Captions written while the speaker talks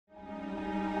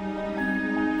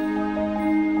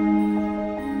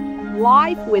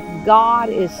life with God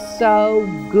is so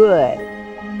good.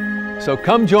 So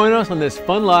come join us on this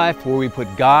fun life where we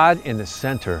put God in the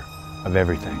center of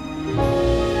everything.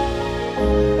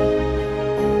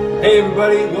 Hey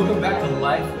everybody, welcome back to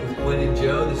Life with Gwen and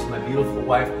Joe. This is my beautiful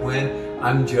wife Gwen.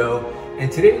 I'm Joe.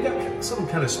 And today we got something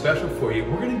kind of special for you.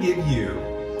 We're going to give you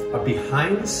a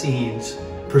behind the scenes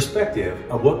perspective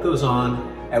of what goes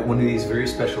on at one of these very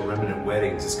special remnant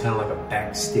weddings. It's kind of like a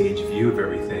backstage view of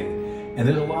everything. And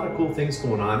there's a lot of cool things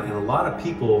going on and a lot of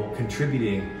people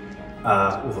contributing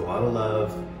with a lot of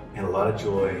love and a lot of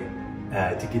joy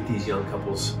to get these young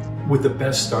couples with the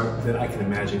best start that I can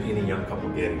imagine any young couple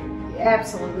getting.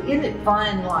 Absolutely. Isn't it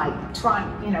fun, like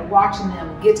watching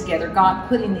them get together, God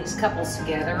putting these couples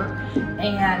together,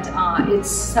 and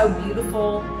it's so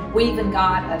beautiful. We even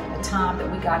got a time that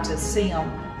we got to see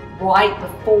them right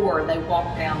before they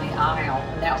walked down the aisle,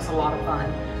 and that was a lot of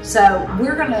fun. So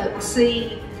we're going to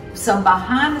see some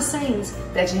behind the scenes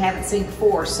that you haven't seen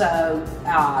before, so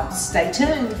stay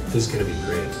tuned. This is going to be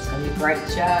great. It's going to be a great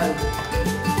show.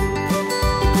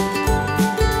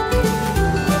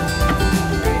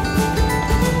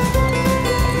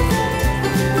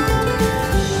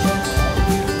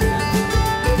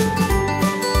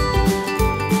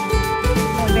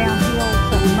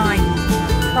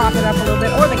 Prop it up a little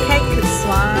bit, or the cake could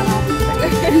slide off the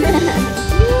thing.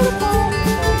 Beautiful.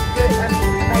 Good. I mean,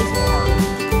 amazing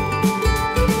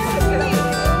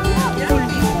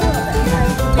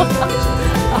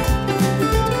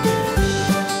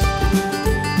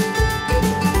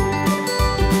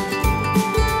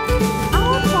I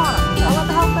love the bottom. I love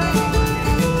the whole thing.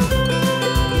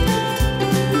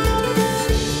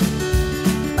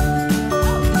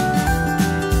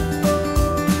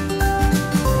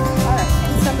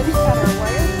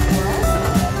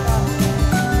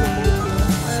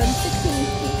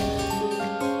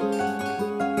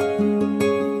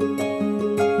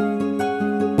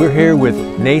 We're here with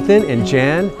Nathan and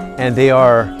Jan, and they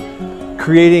are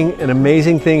creating an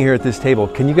amazing thing here at this table.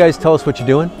 Can you guys tell us what you're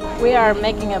doing? We are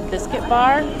making a biscuit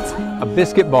bar. A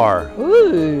biscuit bar.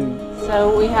 Ooh!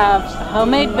 So we have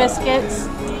homemade biscuits,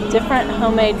 different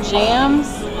homemade jams.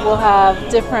 We'll have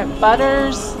different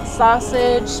butters,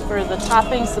 sausage for the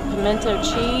toppings, the pimento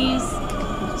cheese.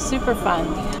 Super fun.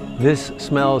 This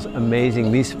smells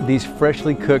amazing. These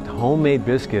freshly cooked homemade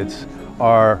biscuits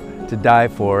are to die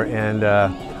for, and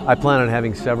I plan on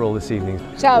having several this evening.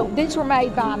 So these were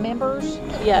made by members?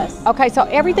 Yes. Okay, so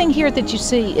everything here that you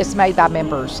see is made by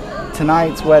members.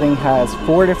 Tonight's wedding has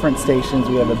 4 different stations.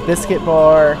 We have a biscuit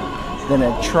bar, then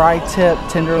a tri-tip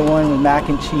tenderloin with mac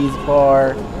and cheese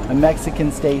bar, a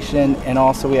Mexican station, and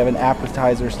also we have an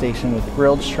appetizer station with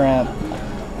grilled shrimp,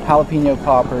 jalapeno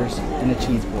poppers, and a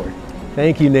cheese board.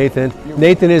 Thank you, Nathan.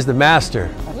 Nathan is the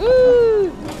master.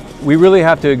 Woo! We really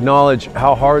have to acknowledge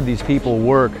how hard these people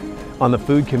work on the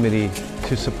food committee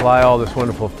to supply all this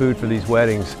wonderful food for these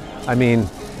weddings. I mean,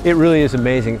 it really is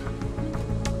amazing.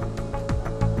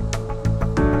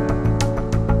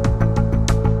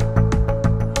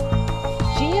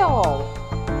 Jill.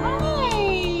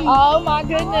 Hi. Oh my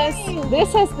goodness. Hi.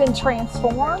 This has been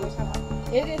transformed.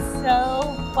 It is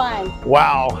so fun.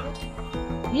 Wow.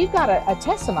 You've got a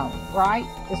testimony, right?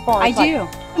 As far as I do.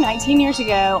 19 years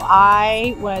ago,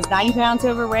 I was 90 pounds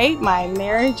overweight. My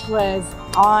marriage was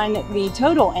on the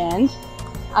total end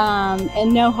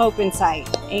and no hope in sight.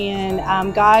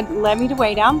 And God led me to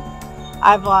weigh down.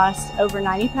 I've lost over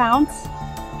 90 pounds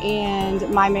and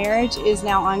my marriage is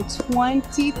now on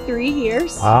 23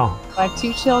 years. Wow. I have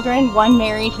 2 children, 1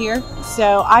 married here.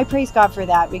 So I praise God for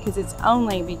that, because it's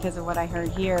only because of what I heard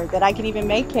here that I can even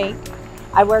make cake.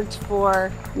 I worked for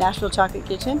Nashville Chocolate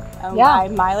Kitchen owned by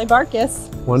Miley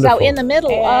Barkus. Wonderful. So in the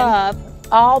middle of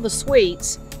all the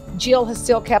sweets, Jill has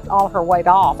still kept all her weight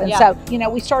off. And so,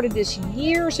 we started this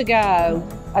years ago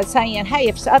saying, hey,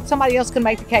 if somebody else can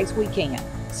make the cakes, we can.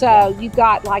 So you've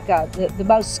got like the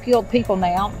most skilled people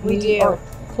now. We do.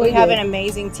 We have an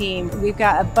amazing team. We've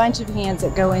got a bunch of hands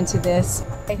that go into this.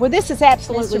 Well, this is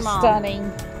absolutely stunning.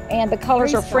 And the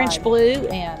colors are French blue.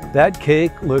 And that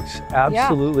cake looks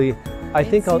absolutely, I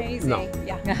think I'll, amazing. no.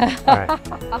 Yeah. All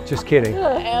right. Just kidding.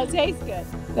 It'll taste good.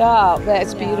 Oh,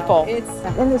 that's beautiful.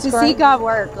 It's to see God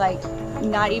work, like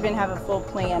not even have a full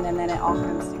plan, and then it all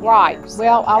comes together. Right. So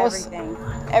well,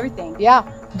 everything. Yeah.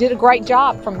 Did a great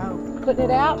job from putting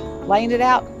it out, laying it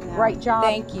out. Yeah. Great job.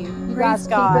 Thank you. You guys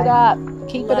keep it up.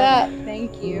 Keep it up.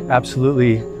 Thank you.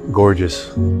 Absolutely gorgeous.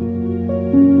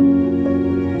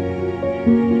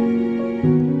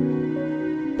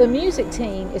 The music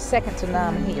team is second to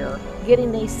none here.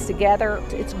 Getting these together,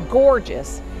 it's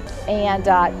gorgeous. And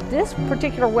this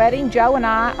particular wedding, Joe and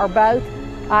I are both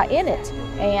in it.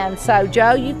 And so,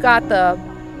 Joe, you've got the...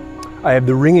 I have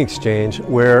the ring exchange,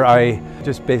 where I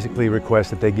just basically request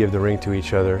that they give the ring to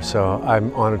each other. So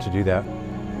I'm honored to do that.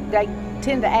 They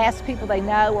tend to ask people they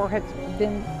know or have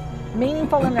been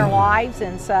meaningful in their lives,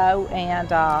 and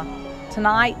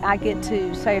tonight I get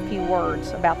to say a few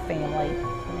words about the family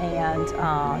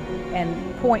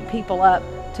and point people up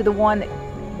to the one that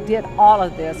did all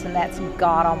of this, and that's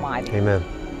God Almighty. Amen.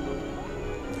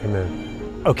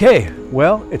 Amen. Okay,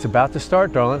 well, it's about to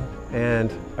start, darling.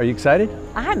 And are you excited?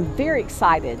 I'm very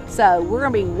excited. So we're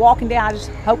going to be walking down. I just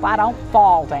hope I don't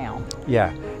fall down.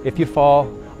 Yeah, if you fall,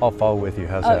 I'll fall with you.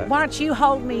 How's that? Why don't you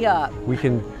hold me up? We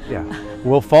can, yeah.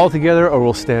 We'll fall together or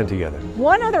we'll stand together.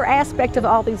 One other aspect of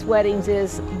all these weddings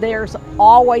is there's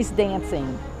always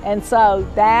dancing. And so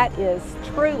that is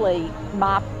truly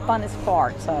my funnest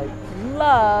part. So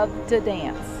love to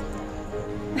dance.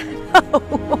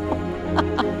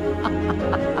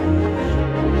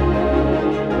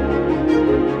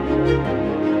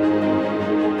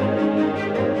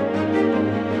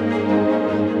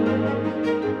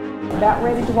 About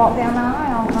ready to walk down the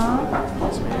aisle, huh?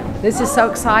 Yes, ma'am. This is so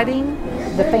exciting.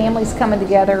 The family's coming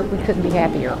together. We couldn't be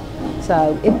happier.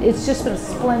 So it's just been a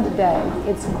splendid day.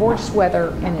 It's gorgeous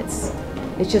weather, and it's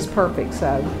just perfect.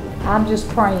 So I'm just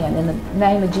praying in the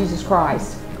name of Jesus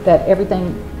Christ that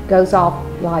everything goes off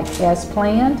like as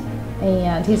planned,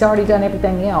 and He's already done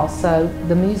everything else. So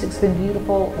the music's been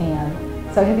beautiful,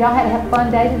 and so have y'all had a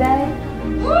fun day today?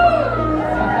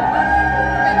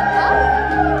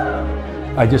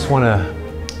 I just want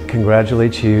to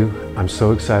congratulate you. I'm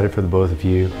so excited for the both of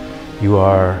you. You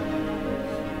are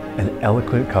an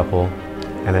eloquent couple,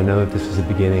 and I know that this is the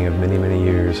beginning of many, many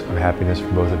years of happiness for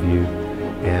both of you.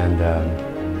 And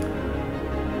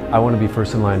I want to be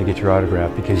first in line to get your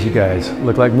autograph because you guys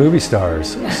look like movie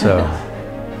stars. So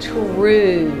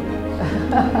true.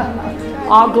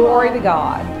 All glory to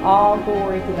God. All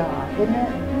glory to God, isn't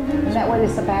it? Isn't that what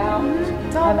it's about?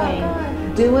 I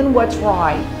mean, doing what's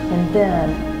right, and then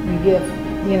you give,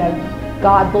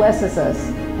 God blesses us,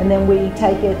 and then we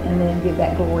take it and then give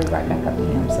that glory right back up to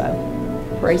Him.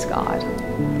 So, praise God.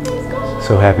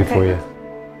 So happy for you.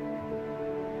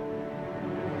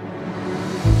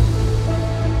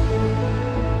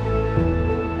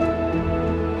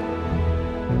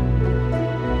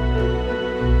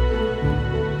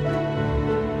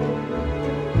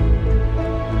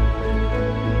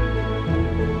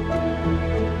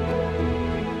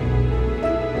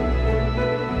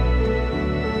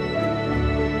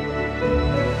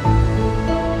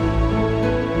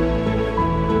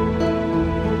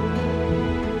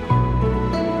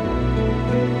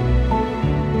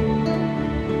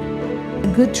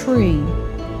 A good tree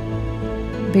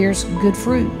bears good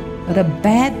fruit, but a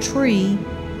bad tree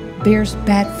bears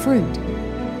bad fruit.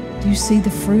 Do you see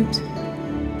the fruit?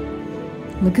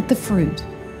 Look at the fruit,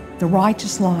 the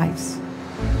righteous lives.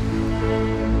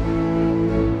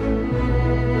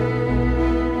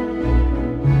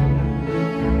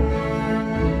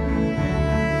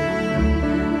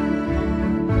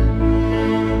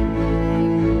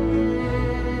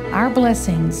 Our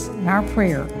blessings and our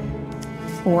prayer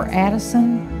for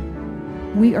Addison,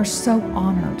 we are so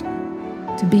honored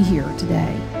to be here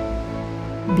today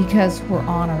because we're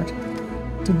honored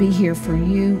to be here for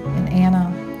you and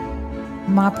Anna.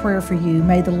 My prayer for you,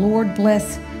 may the Lord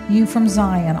bless you from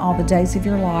Zion all the days of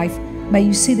your life. May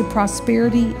you see the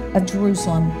prosperity of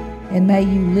Jerusalem, and may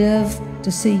you live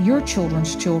to see your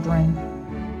children's children.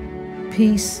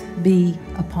 Peace be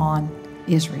upon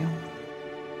Israel.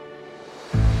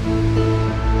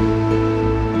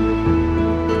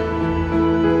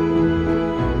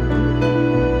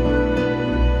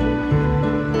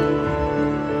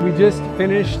 We just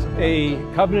finished a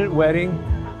covenant wedding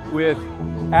with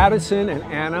Addison and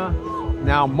Anna,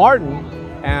 now Martin,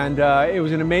 and it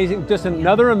was just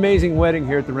another amazing wedding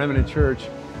here at the Remnant Church,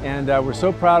 and we're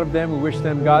so proud of them. We wish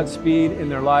them Godspeed in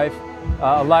their life,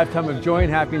 a lifetime of joy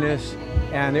and happiness,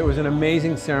 and it was an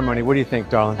amazing ceremony. What do you think,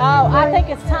 darling? Oh, I think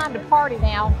it's time to party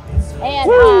now,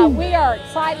 and we are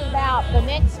excited about the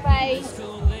next phase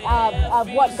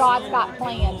of what God's got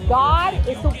planned. God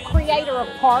is the creator of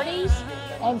parties.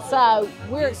 And so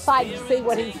we're excited to see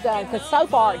what He's done, because so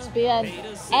far it's been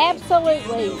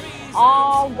absolutely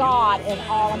all God and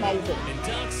all amazing. In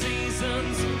dark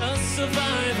seasons, a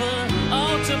survivor,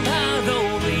 autumn high,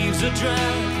 though leaves are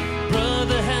dry.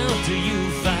 Brother, how do you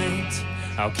fight?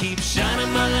 I'll keep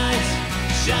shining my light,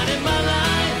 shining my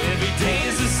light. Every day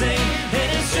is the same,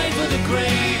 heading straight for the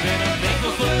grave. And I'm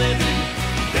thankful for living,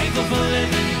 thankful for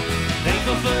living,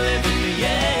 thankful for living,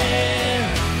 yeah.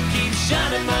 Keep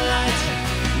shining my light,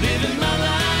 living my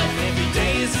life, every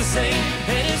day is the same,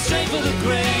 heading straight for the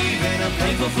grave. I'm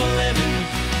thankful for living,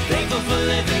 thankful for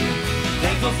living,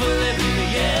 thankful for living,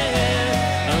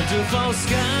 yeah. Under false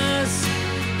skies,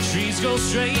 trees go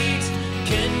straight.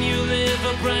 Can you live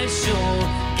upright? Sure,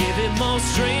 give it more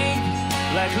strength.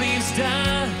 Like leaves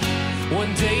die,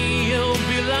 one day you'll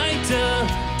be lighter.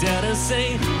 Data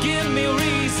say, give me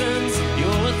reasons.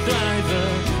 You're a thriver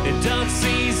in dark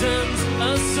seasons,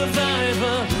 a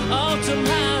survivor. Autumn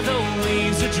high, the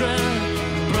leaves are dry.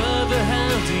 Brother,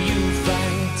 how do you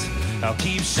fight? I'll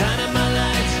keep shining my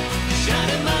light,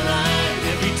 shining my light.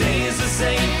 Every day is the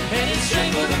same, and it's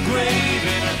straight for the grave.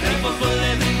 And I'm thankful for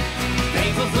living,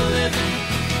 thankful for living,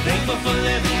 thankful for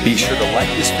living. Be sure to like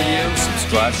this video,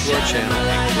 subscribe to our channel,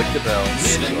 and click the bell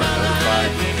so you are notified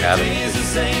when we have any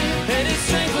videos. And it's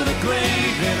straight for the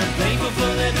grave. And I'm thankful for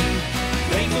living,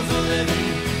 thankful for living,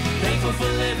 thankful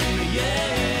for living,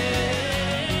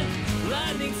 yeah.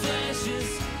 Lightning flash.